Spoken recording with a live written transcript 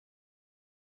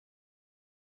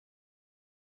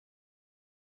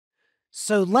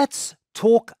So let's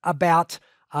talk about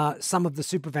some of the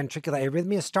supraventricular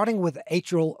arrhythmias, starting with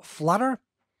atrial flutter.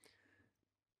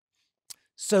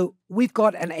 So we've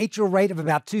got an atrial rate of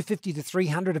about 250 to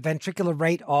 300, a ventricular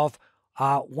rate of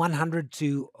 100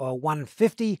 to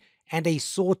 150, and a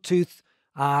sawtooth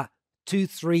 2-3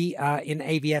 in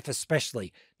AVF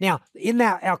especially. Now, in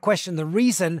our question, the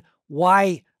reason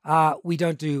why we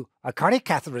don't do a cardiac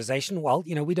catheterization, well,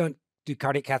 we don't do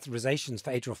cardiac catheterizations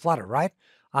for atrial flutter, right?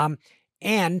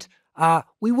 And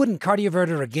we wouldn't cardiovert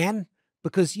her again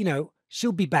because,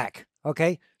 she'll be back,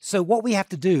 okay? So what we have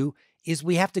to do is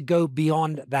we have to go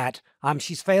beyond that.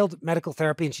 She's failed medical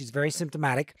therapy and she's very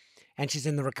symptomatic and she's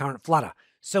in the recurrent flutter.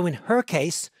 So in her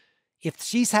case, if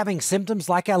she's having symptoms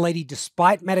like Our Lady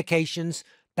despite medications,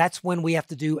 that's when we have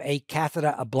to do a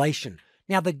catheter ablation.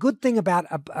 Now, the good thing about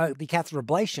the catheter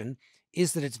ablation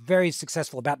is that it's very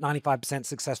successful, about 95%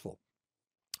 successful.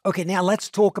 Okay, now let's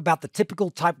talk about the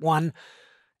typical type 1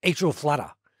 atrial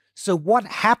flutter. So what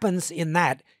happens in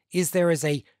that is there is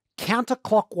a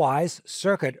counterclockwise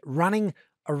circuit running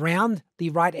around the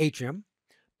right atrium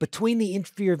between the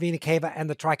inferior vena cava and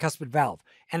the tricuspid valve.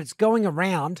 And it's going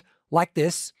around like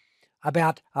this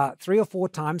about 3 or 4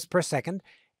 times per second.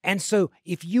 And so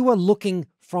if you are looking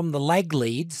from the leg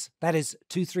leads, that is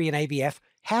 2-3 in AVF,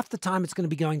 half the time it's going to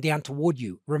be going down toward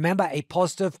you. Remember, a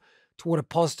positive voltage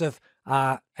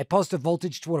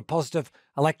toward a positive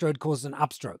electrode causes an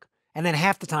upstroke. And then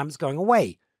half the time it's going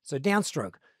away, so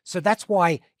downstroke. So that's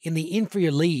why in the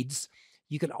inferior leads,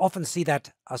 you can often see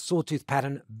that sawtooth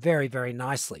pattern very, very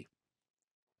nicely.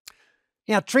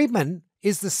 Now, treatment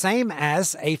is the same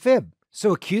as AFib.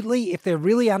 So acutely, if they're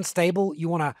really unstable, you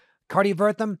want to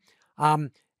cardiovert them.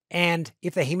 And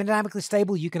if they're hemodynamically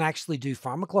stable, you can actually do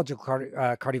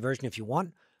pharmacological cardioversion if you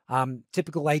want.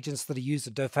 Typical agents that are used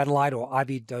are dofetilide or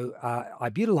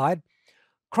ibutilide.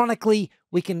 Chronically,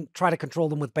 we can try to control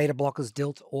them with beta blockers,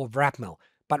 DILT, or verapamil.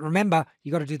 But remember,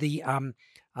 you got to do the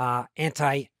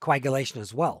anticoagulation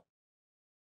as well.